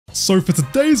So for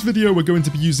today's video, we're going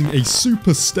to be using a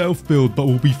super stealth build, but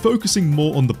we'll be focusing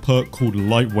more on the perk called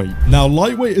Lightweight. Now,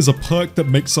 Lightweight is a perk that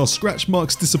makes our scratch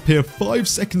marks disappear 5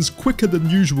 seconds quicker than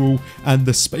usual, and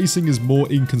the spacing is more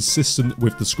inconsistent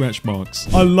with the scratch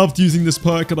marks. I loved using this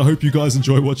perk, and I hope you guys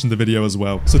enjoy watching the video as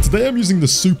well. So today I'm using the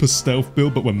super stealth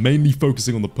build, but we're mainly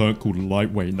focusing on the perk called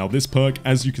Lightweight. Now this perk,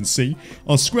 as you can see,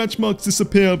 our scratch marks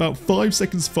disappear about 5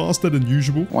 seconds faster than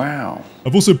usual. Wow.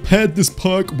 I've also paired this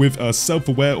perk with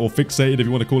self-aware or fixated, if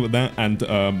you want to call it that, and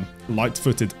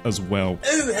light-footed as well.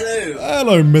 Oh, hello.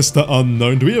 Hello, Mr.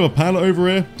 Unknown. Do we have a pallet over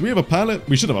here? Do we have a pallet?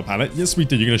 We should have a pallet. Yes, we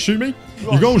do. You're going to shoot me?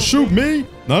 You're going to shoot me?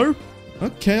 No?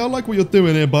 Okay, I like what you're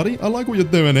doing here, buddy. I like what you're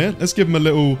doing here. Let's give him a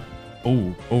little...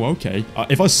 Oh, okay.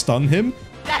 If I stun him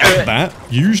like that,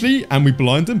 usually, and we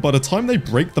blind him, by the time they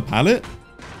break the pallet,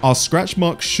 our scratch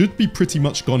mark should be pretty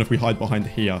much gone if we hide behind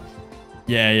here.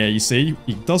 Yeah, you see?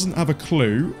 He doesn't have a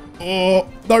clue. Oh,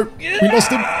 no. We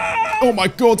lost him. Oh my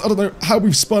god, I don't know how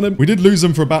we've spun him. We did lose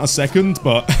him for about a second,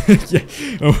 but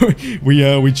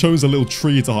yeah, we chose a little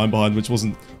tree to hide behind, which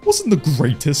wasn't the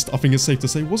greatest. I think it's safe to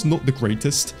say was not the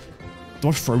greatest. Do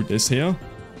I throw this here?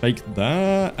 Fake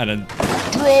that, and then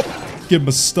drop. Give him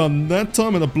a stun that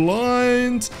time and a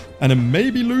blind, and then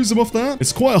maybe lose him off that.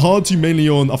 It's quite hard to mainly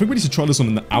on... I think we need to try this on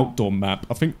an outdoor map.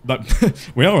 I think that...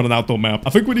 we are on an outdoor map. I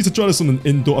think we need to try this on an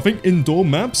indoor... I think indoor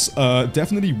maps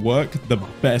definitely work the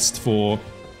best for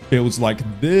builds like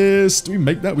this. Do we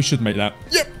make that? We should make that.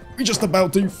 Yep, we just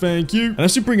about do. Thank you.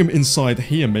 Unless we bring him inside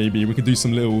here, maybe we could do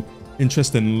some little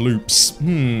interesting loops.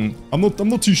 I'm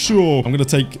not too sure. I'm gonna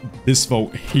take this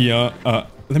vault here.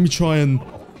 Let me try and...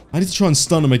 I need to try and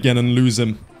stun him again and lose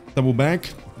him. Double back.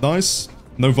 Nice.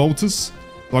 No vaulters.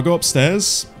 Do I go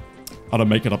upstairs? I don't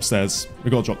make it upstairs.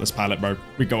 We gotta drop this pallet, bro.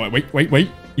 We go... Wait.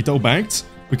 He double backed.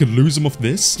 We could lose him off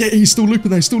this. Yeah, he's still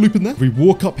looping there. We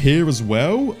walk up here as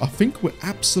well. I think we're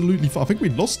absolutely fine. I think we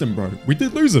lost him, bro. We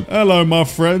did lose him. Hello, my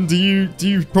friend. Do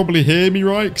you probably hear me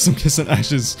right? Because I'm guessing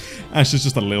Ash is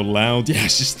just a little loud. Yeah,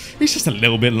 he's just a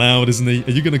little bit loud, isn't he?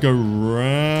 Are you gonna go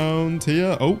round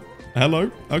here? Oh.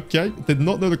 Hello. Okay. Did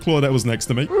not know the Claudette was next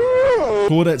to me.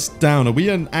 Claudette's down. Are we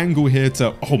at an angle here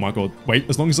to... Oh my god. Wait.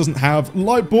 As long as it doesn't have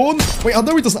Lightborn. Wait, I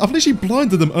know it doesn't. I've literally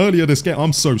blinded them earlier this game.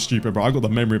 I'm so stupid, bro. I got the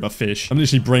memory of a fish. I'm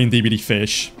literally brain DBD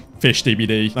fish. Fish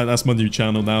DBD. That's my new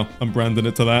channel now. I'm branding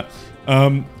it to that.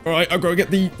 Alright. I've got to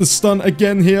get the stun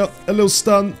again here. A little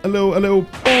stun. A little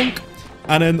bonk.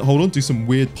 And then, hold on. Do some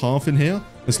weird path in here.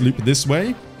 Let's loop this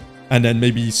way. And then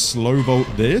maybe slow vault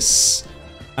this.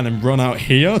 And then run out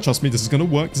here. Trust me, this is going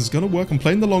to work. I'm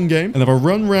playing the long game. And if I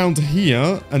run around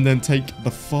here and then take the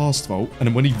fast vault, and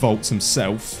then when he vaults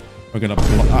himself, we're going to...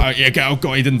 Oh,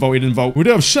 God, he didn't vault. We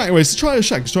do have Shack. Wait, let's try a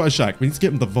Shack. We need to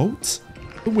get him the vault.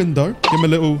 The window. Give him a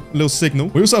little signal.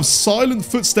 We also have silent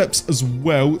footsteps as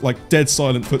well. Like dead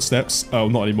silent footsteps. Oh,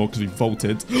 not anymore because we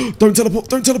vaulted. Don't teleport.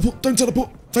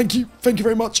 Thank you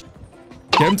very much.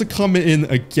 Get him to come in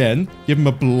again. Give him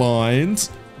a blind.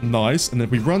 Nice. And then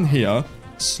we run here.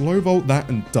 Slow vault that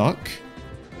and duck.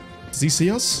 Does he see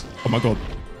us? Oh my god.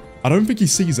 I don't think he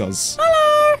sees us. Hello!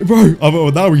 Bro,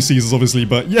 well, now he sees us obviously,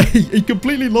 but yeah, he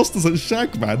completely lost us at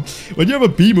Shack, man. When you have a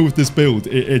beamer with this build,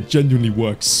 it genuinely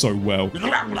works so well.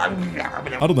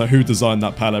 I don't know who designed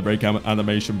that pallet break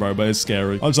animation, bro, but it's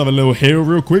scary. I'll just have a little heal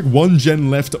real quick. 1 gen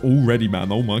left already,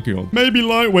 man. Oh my god. Maybe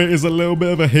Lightweight is a little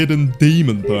bit of a hidden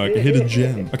demon perk, a hidden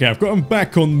gem. Okay, I've got him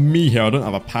back on me here. I don't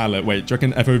have a pallet. Wait, do you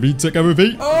reckon FOV took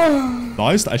FOV? Oh.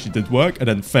 Nice, that actually did work. And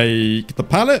then fake the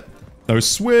pallet. No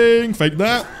swing. Fake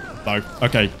that. No.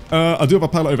 Okay. I do have a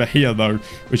pallet over here, though,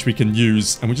 which we can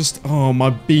use. And we just... Oh, my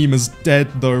beam is dead,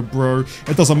 though, bro.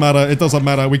 It doesn't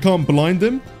matter. We can't blind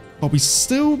him. But we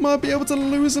still might be able to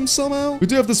lose him somehow. We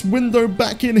do have this window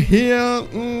back in here.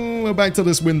 We're back to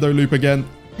this window loop again.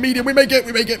 Medium, we make it.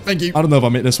 Thank you. I don't know if I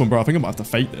made this one, bro. I think I might have to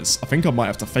fake this. I think I might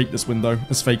have to fake this window.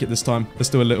 Let's fake it this time. Let's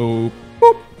do a little...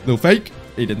 Boop. Little fake.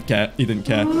 He didn't care.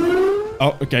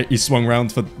 Oh, okay. He swung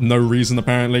around for no reason,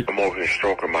 apparently. I'm over here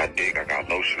stroking my dick. I got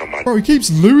lotion on my... Bro, he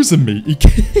keeps losing me. He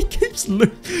keeps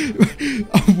losing...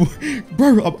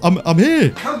 Bro, I'm here.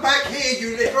 Come back here,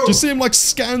 you little... Just see him, like,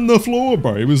 scan the floor,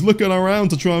 bro. He was looking around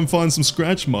to try and find some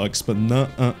scratch marks, but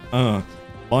nah,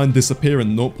 Mine disappear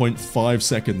in 0.5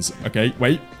 seconds. Okay,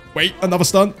 wait. Another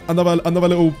stun. Another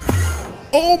little...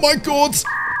 Oh, my God.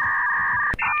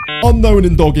 Unknown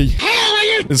in doggy.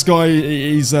 This guy,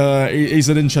 he's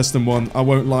an interesting one. I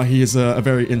won't lie, he is a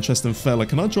very interesting fella.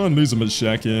 Can I try and lose him at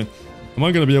Shack here? Am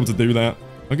I going to be able to do that?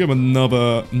 I'll give him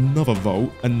another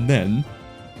vault, and then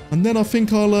I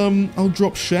think I'll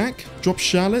drop Shack, drop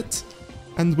Charlotte,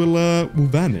 and we'll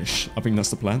vanish. I think that's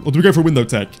the plan. Or do we go for a window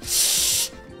tech?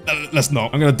 let's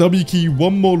not. I'm going to W key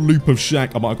one more loop of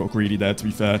shack. I might have got greedy there, to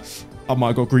be fair. I might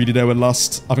have got greedy there with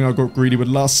lust. I think I got greedy with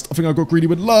lust. I think I got greedy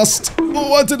with lust.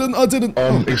 Oh, I didn't.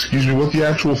 Oh. Excuse me, what the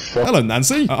actual fuck? Hello,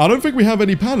 Nancy. I don't think we have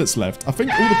any pallets left. I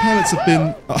think all the pallets have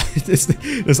been...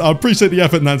 I appreciate the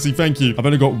effort, Nancy. Thank you. I've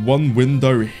only got one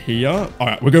window here. All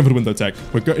right, we're going for the window tech.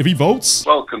 If he vaults...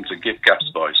 Welcome to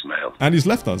Giftcast voicemail. And he's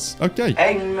left us. Okay.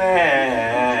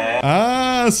 Amen.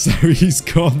 Ah, so he's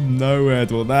gone nowhere.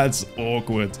 Well, that's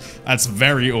awkward. That's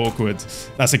very awkward.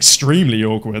 That's extremely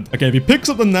awkward. Okay, if he picks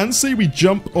up the Nancy, we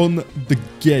jump on the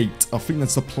gate. I think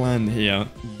that's the plan here.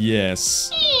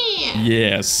 Yes.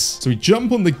 Yes. So we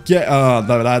jump on the gate.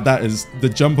 No, that is... The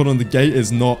jumping on the gate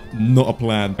is not a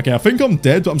plan. Okay, I think I'm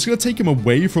dead, but I'm just going to take him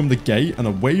away from the gate and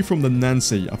away from the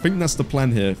Nancy. I think that's the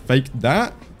plan here. Fake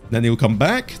that. Then he'll come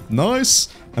back. Nice.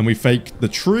 And we fake the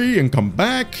tree and come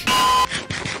back.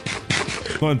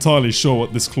 Not entirely sure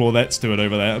what this Claudette's doing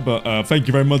over there, but thank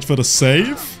you very much for the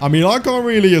save. I mean, I can't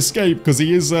really escape because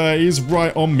he is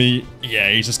right on me.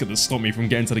 Yeah, he's just going to stop me from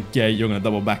getting to the gate. You're going to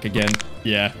double back again.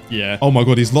 Yeah, yeah. Oh my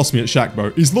god, he's lost me at shack, bro.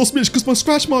 He's lost me because my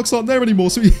scratch marks aren't there anymore,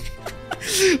 so he...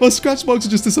 My scratch marks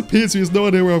have just disappeared, so he has no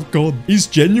idea where I've gone. He's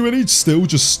genuinely still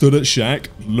just stood at shack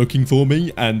looking for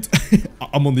me, and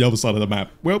I'm on the other side of the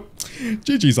map. Well,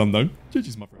 GG's unknown.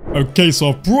 GG's my friend. Okay, so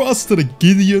I've brought us to the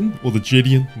Gideon, or the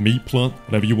Gideon meat plant,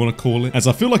 whatever you want to call it. As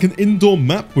I feel like an indoor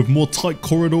map with more tight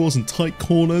corridors and tight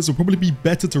corners will probably be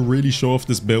better to really show off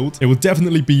this build. It will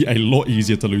definitely be a lot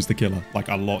easier to lose the killer. Like,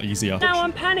 a lot easier. Now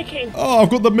I'm panicking. Oh, I've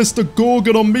got the Mr.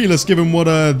 Gorgon on me. Let's give him one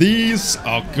of these.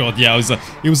 Oh, God, yeah,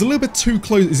 it was a little bit too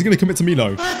close. Is he going to commit to me,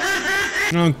 though?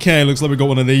 Okay, looks like we got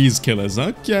one of these killers.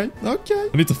 Okay, okay.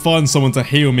 I need to find someone to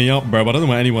heal me up, bro. I don't know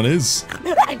where anyone is.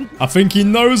 I think he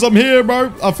knows I'm here,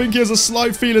 bro. I think he has a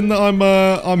slight feeling that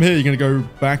I'm here. You're gonna go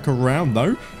back around,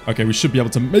 though. Okay, we should be able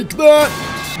to make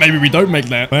that. Maybe we don't make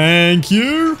that. Thank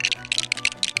you.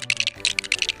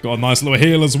 Got a nice little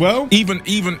heal as well. Even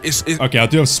it's okay, I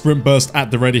do have sprint burst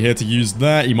at the ready here to use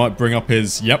that. He might bring up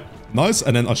his, yep, nice.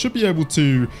 And then I should be able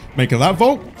to make that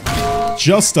vault.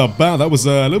 Just about. That was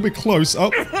a little bit close.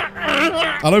 Oh.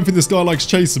 I don't think this guy likes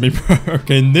chasing me, bro.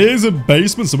 Okay, and there's a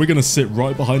basement, so we're going to sit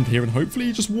right behind here, and hopefully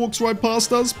he just walks right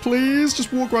past us. Please,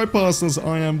 just walk right past us.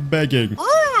 I am begging.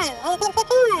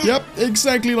 Yep,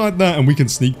 exactly like that, and we can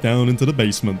sneak down into the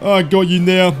basement. I got you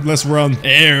there. Let's run.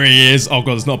 There he is. Oh,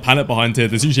 God, there's not a pallet behind here.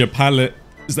 There's usually a pallet.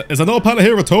 Is there not a pallet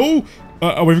here at all?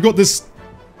 We've got this...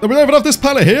 We don't even have this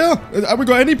pallet here. Have we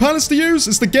got any pallets to use?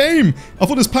 It's the game. I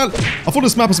thought this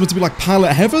map was meant to be like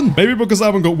pallet heaven. Maybe because I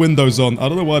haven't got windows on. I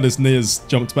don't know why this Nia's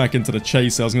jumped back into the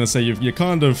chase. I was going to say you're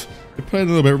playing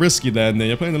a little bit risky there, Nia.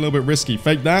 You're playing a little bit risky.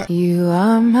 Fake that. You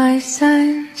are my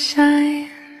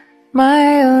sunshine,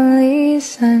 my only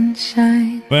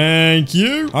sunshine. Thank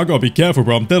you. I gotta be careful,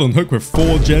 bro. I'm dead on hook with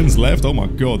 4 gens left. Oh my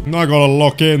god. I gotta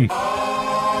lock in.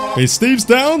 Hey, Steve's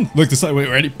down. Look, this side. Wait,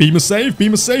 ready? Beamer save.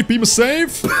 Beamer save. Beamer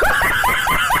save.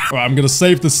 Alright, I'm gonna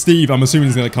save the Steve. I'm assuming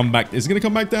he's gonna come back. Is he gonna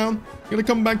come back down? Gonna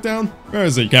come back down? Where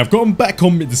is he? Okay, I've got him back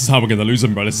on me. This is how we're gonna lose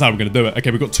him, bro. This is how we're gonna do it.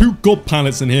 Okay, we've got 2 god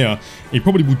pallets in here. He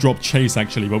probably will drop chase,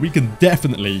 actually, but we can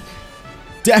definitely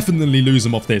lose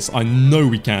him off this. I know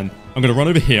we can. I'm gonna run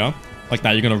over here. Like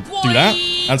that. You're gonna do that.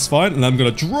 That's fine. And I'm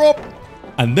gonna drop.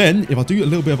 And then, if I do a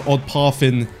little bit of odd path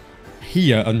in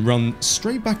here and run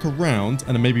straight back around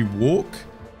and then maybe walk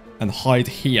and hide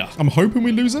here. I'm hoping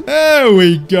we lose him. There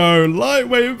we go.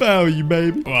 Lightweight value,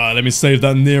 baby. Alright, let me save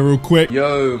that near real quick.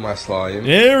 Yo, my slime.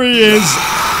 Here he is.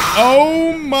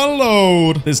 Oh, my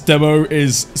lord. This demo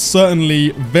is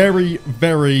certainly very,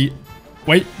 very...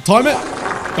 Wait, time it?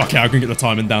 Okay, I can get the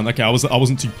timing down. Okay, I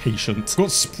wasn't too patient.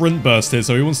 Got sprint burst here,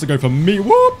 so he wants to go for me.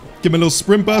 Whoop! Give him a little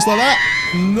sprint burst like that.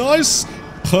 Nice.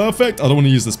 Perfect. I don't want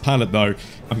to use this pallet, though.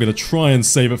 I'm going to try and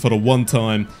save it for the one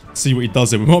time. See what he does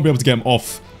here. We might be able to get him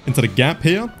off into the gap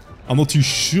here. I'm not too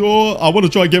sure. I want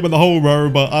to try and get him in the whole row,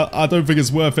 but I don't think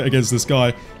it's worth it against this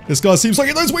guy. This guy seems like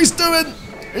he knows what he's doing.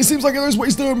 It seems like he knows what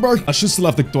he's doing, bro. I should still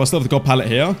have the... Do I still have the god pallet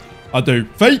here? I do.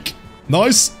 Fake.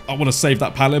 Nice. I want to save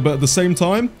that pallet, but at the same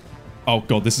time... Oh,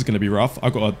 God, this is going to be rough.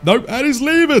 I've got a... Nope, and he's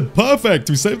leaving. Perfect.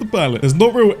 We saved the pallet. There's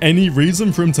not really any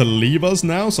reason for him to leave us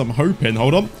now, so I'm hoping...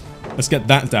 Hold on. Let's get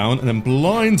that down and then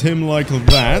blind him like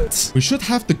that. We should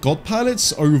have the god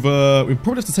pallets over... We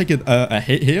probably have to take a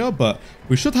hit here, but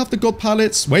we should have the god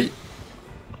pallets. Wait.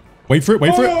 Wait for it.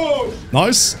 Wait for it.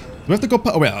 Nice. Do we have the god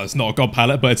pallet? Oh, wait, it's not a god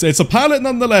pallet, but it's a pallet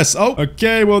nonetheless. Oh,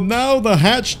 okay. Well, now the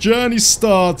hatch journey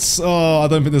starts. Oh, I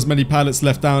don't think there's many pallets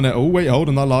left down there. Oh, wait, hold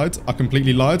on. I lied. I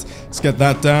completely lied. Let's get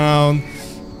that down.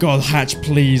 God, hatch,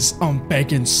 please. I'm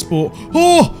begging, sport.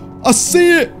 Oh, I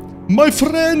see it. My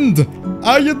friend,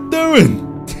 how you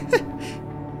doing?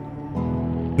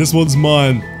 This one's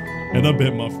mine. In a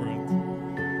bit, my friend.